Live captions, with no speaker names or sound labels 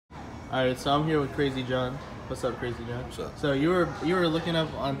All right, so I'm here with Crazy John. What's up, Crazy John? What's up? So you were looking up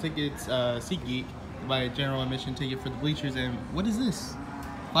on tickets, SeatGeek, to buy a general admission ticket for the bleachers, and what is this?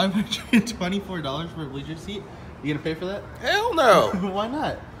 $524 for a bleacher seat? You gonna pay for that? Hell no. Why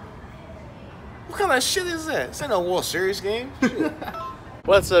not? What kind of shit is that? This ain't no World Series game.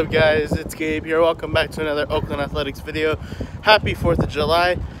 What's up, guys? It's Gabe here. Welcome back to another Oakland Athletics video. Happy 4th of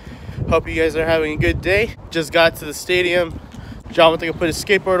July. Hope you guys are having a good day. Just got to the stadium. John went to go put his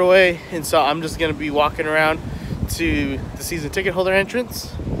skateboard away, and so I'm just gonna be walking around to the season ticket holder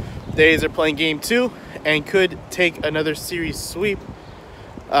entrance. The A's are playing game 2 and could take another series sweep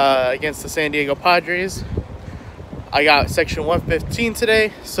against the San Diego Padres. I got section 115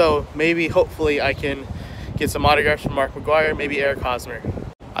 today, so maybe, hopefully, I can get some autographs from Mark McGwire, maybe Eric Hosmer.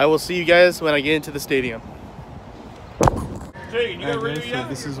 I will see you guys when I get into the stadium. Jay, you got radio yet? So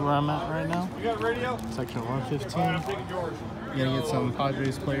this is where I'm at right now. You got radio? Section 115. Gonna get some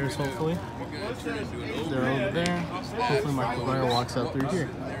Padres players, hopefully. They're over there. Hopefully Mark McGwire walks out through here.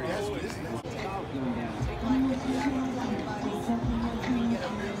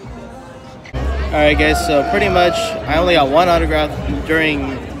 Alright guys, so pretty much I only got one autograph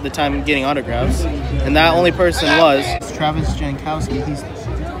during the time getting autographs, and that only person was Travis Jankowski. He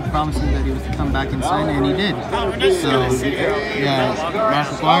promised me that he was to come back and sign it, and he did. So yeah, Mark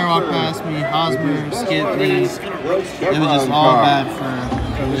McGwire walked past me, Hosmer, Skip Lee. It was just all bad for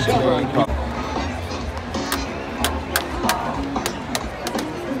me today.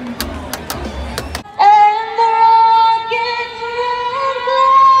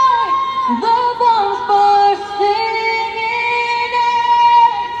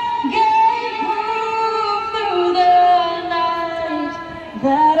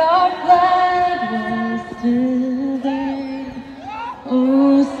 That our flag was still there.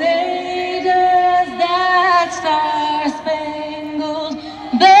 Oh, say does that star-spangled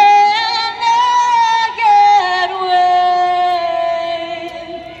banner yet wave?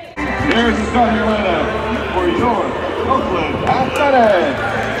 Here's the starting lineup for your Oakland Athletics.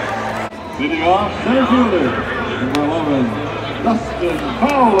 Sitting off center fielder, number 11, Dustin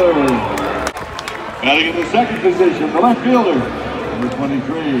Fowler. Batting in the second position, the left fielder, number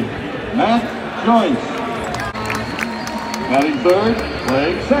 23, Matt Joyce. Batting third,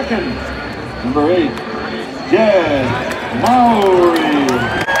 playing second, number 8, Jed Mowry.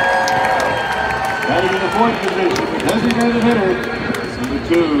 Batting in the fourth position, the designated hitter, number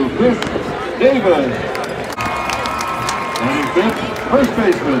 2, Chris Davis. Batting fifth, first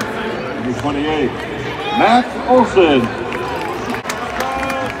baseman, number 28, Matt Olson.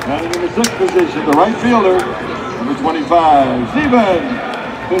 Batting in the sixth position, the right fielder, number 25, Stephen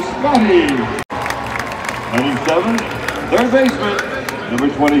Piscotti. Batting seventh, third baseman, number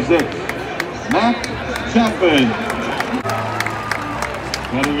 26, Matt Chapman.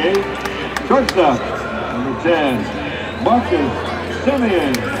 Batting eighth, shortstop, number 10, Marcus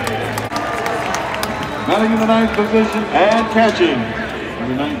Simeon. Batting in the ninth position and catching,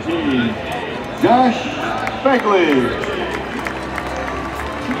 number 19, Josh Begley.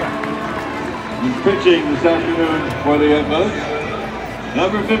 He's pitching this afternoon for the Athletics,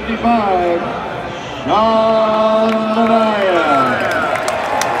 number 55, Sean Manaea.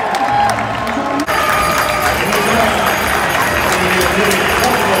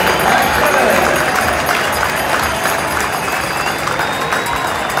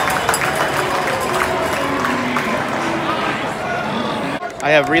 I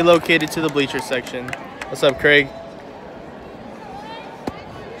have relocated to the bleacher section. What's up, Craig?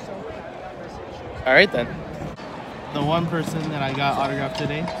 All right then. The one person that I got autographed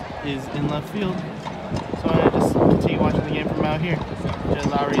today is in left field, so I'm gonna just continue watching the game from out here. Jed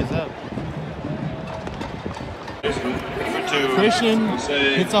Lowry is up. Christian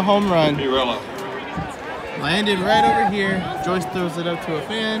hits a home run. Landed right over here. Joyce throws it up to a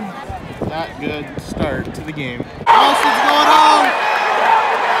fan. Not good start to the game. Austin's going home.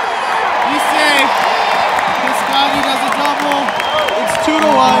 He's safe. Piscotti does a double. It's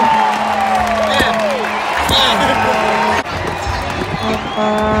 2-1.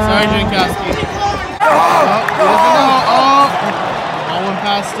 Sorry, Jankowski. Oh, he doesn't know. Oh, all went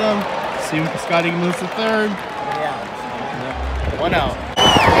past him. See when Piscotti moves to third. One out.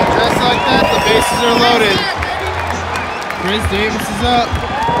 And just like that, the bases are loaded. Chris Davis is up.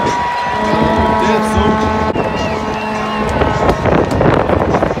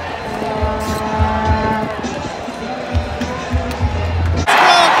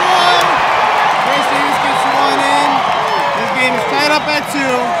 Up at 2.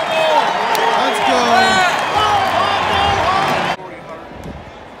 Let's go.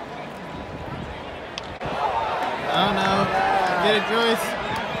 I don't know. Get it, Joyce.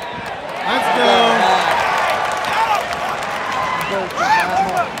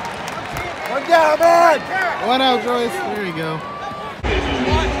 One out, Joyce. There you go.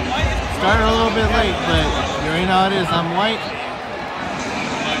 Started a little bit late, but you already know how it is. I'm white.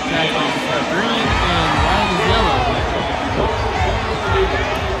 Jack is green, and Ryan is yellow.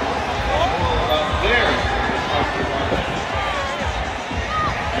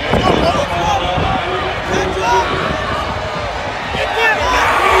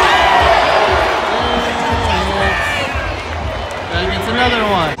 It's another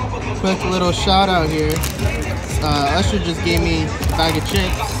one. Quick little shout out here. Usher just gave me a bag of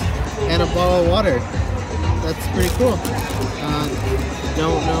chips and a bottle of water. That's pretty cool.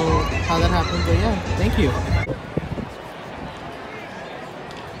 Don't know how that happened, but yeah, thank you.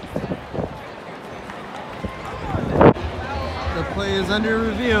 The play is under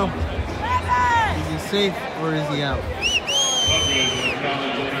review. Is he safe or is he out?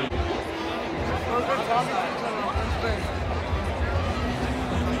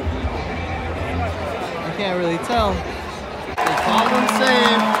 I can't really tell. They called him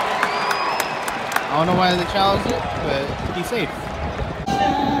safe. I don't know why they challenged it, but he's safe.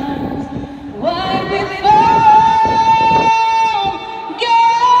 Why we fall,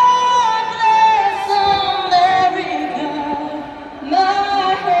 God bless America,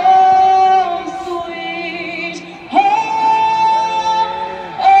 my home sweet home.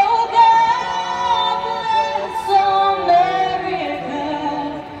 Oh, God bless America,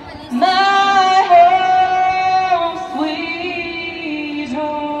 my home sweet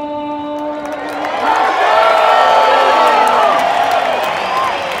home.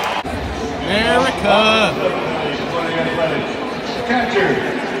 America! Catcher,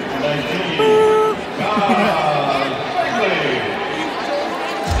 19.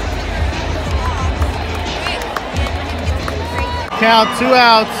 Count, 2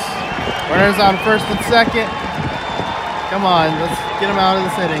 outs. Runners on first and second. Come on, let's get him out of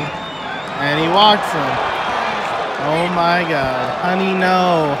this inning. And he walks him. Oh my God. Honey,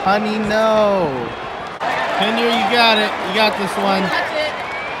 no. Honey, no. Pena, you got it. You got this one.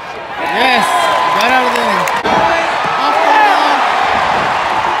 Yes. Got out of the inning. Off the wall.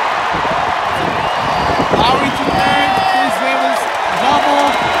 Lowry to third. Chris Davis double.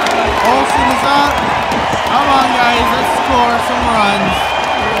 Olsen is up. Come on, guys. Let's score some runs.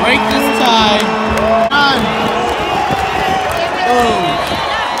 Break this tie. Done. Boom.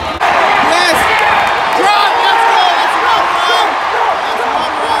 Yes. Drop. Let's go. That's one run. That's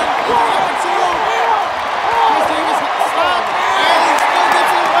one run. That's two. Chris Davis stop. And he still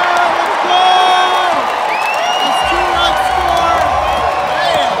gets it. Let's go. That's 2-run score.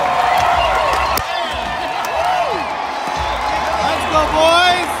 Damn. Let's go,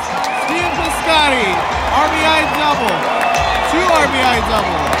 boys. Steven Piscotty. RBI double. 2 RBI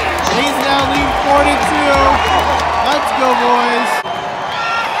double. He's now leading 4-2. Let's go, boys.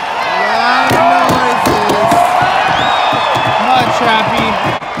 Loud noises. Come on, Chappie.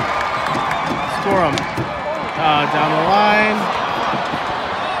 Score him. Down the line.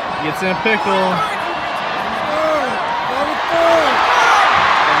 Gets in a pickle.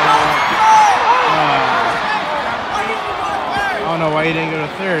 I don't know why he didn't go to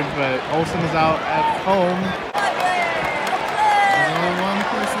third, but Olsen is out at home. There's only one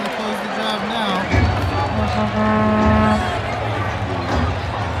person to close the job now.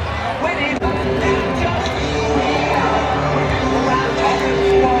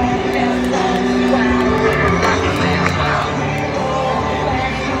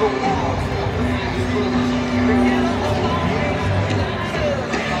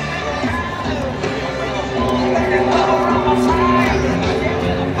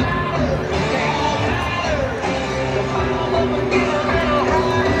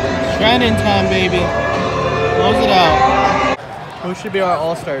 Shannon time, baby. Close it out. Who should be our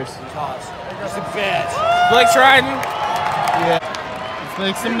all-stars? That's a bet. Blake Trident. Yeah. Let's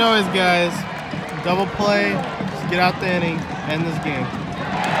make some noise, guys. Double play. Just get out the inning. End this game.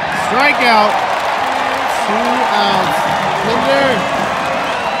 Strikeout. 2 outs. Linder.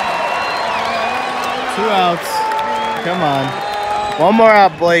 2 outs. Come on. One more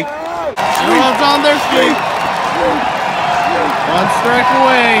out, Blake. Everyone's on their feet. 1 strike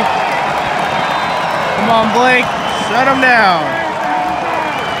away. Come on, Blake. Shut him down.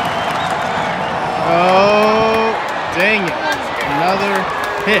 Oh, dang it. Another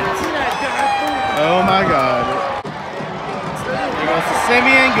hit. Oh, my God. There goes to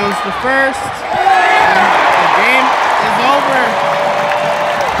Simeon. Goes to first. And the game is over.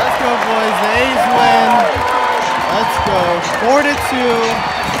 Let's go, boys. The A's win. Let's go. 4-2.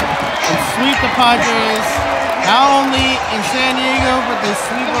 And sweep the Padres. Not only in San Diego, but they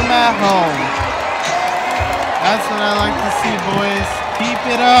sweep them at home. That's what I like to see, boys. Keep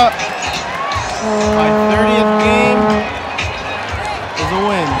it up. My 30th game is a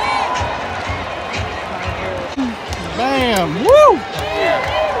win. Bam! Woo!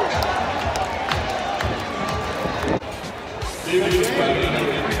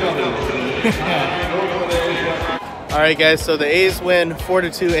 Alright guys, so the A's win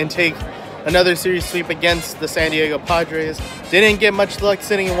 4-2 and take another series sweep against the San Diego Padres. They didn't get much luck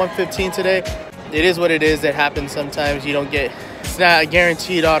sitting in 115 today. It is what it is. It happens sometimes. You don't get, it's not a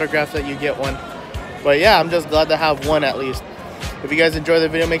guaranteed autograph that you get one. But yeah, I'm just glad to have one at least. If you guys enjoyed the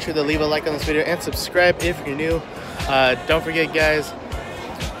video, make sure to leave a like on this video and subscribe if you're new. Don't forget guys,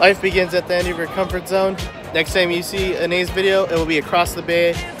 life begins at the end of your comfort zone. Next time you see an A's video, it will be across the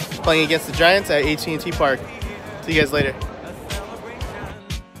bay playing against the Giants at AT&T Park. See you guys later.